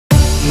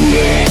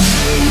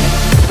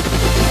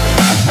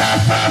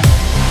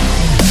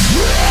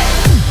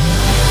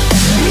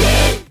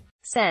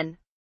Sen.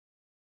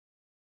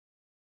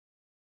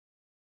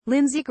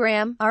 Lindsey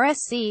Graham,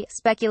 RSC,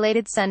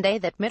 speculated Sunday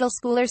that middle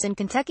schoolers in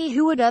Kentucky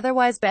who would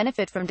otherwise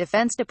benefit from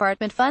Defense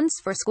Department funds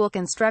for school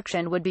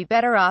construction would be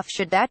better off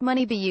should that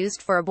money be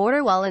used for a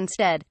border wall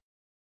instead.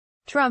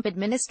 Trump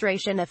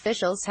administration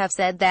officials have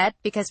said that,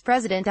 because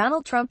President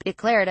Donald Trump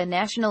declared a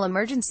national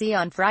emergency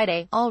on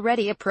Friday,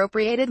 already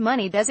appropriated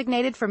money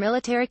designated for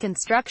military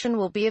construction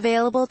will be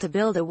available to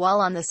build a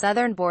wall on the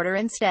southern border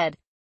instead.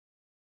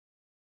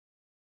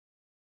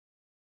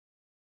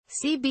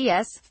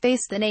 CBS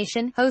Face the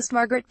Nation host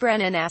Margaret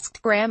Brennan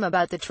asked Graham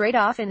about the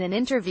trade-off in an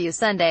interview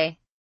Sunday.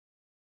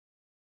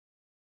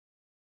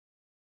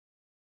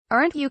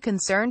 "Aren't you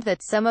concerned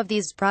that some of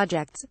these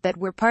projects, that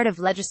were part of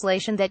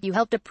legislation that you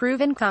helped approve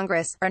in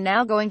Congress, are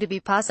now going to be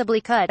possibly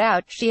cut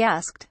out?" she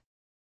asked.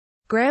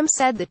 Graham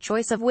said the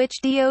choice of which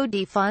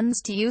DoD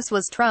funds to use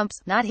was Trump's,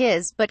 not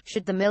his, but,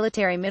 should the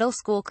military middle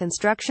school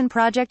construction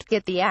project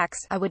get the axe,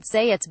 I would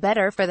say it's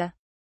better for the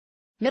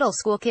middle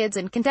school kids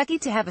in Kentucky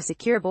to have a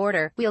secure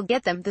border. We'll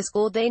get them the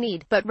school they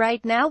need, but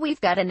right now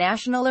we've got a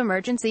national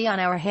emergency on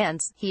our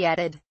hands, he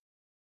added.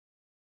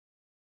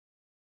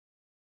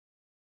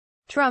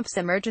 Trump's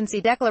emergency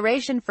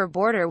declaration for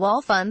border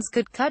wall funds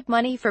could cut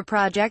money for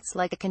projects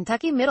like a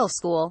Kentucky middle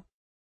school.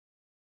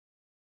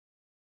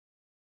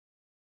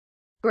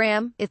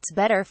 Graham, "It's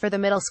better for the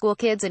middle school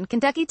kids in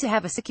Kentucky to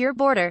have a secure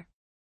border.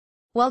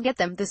 We'll get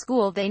them the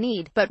school they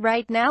need, but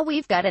right now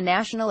we've got a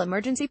national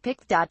emergency.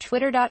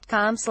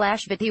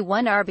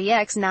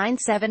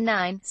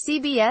 pic.twitter.com/VT1RBX979,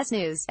 CBS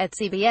News,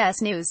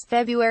 @CBS News,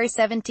 February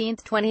 17,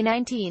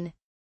 2019.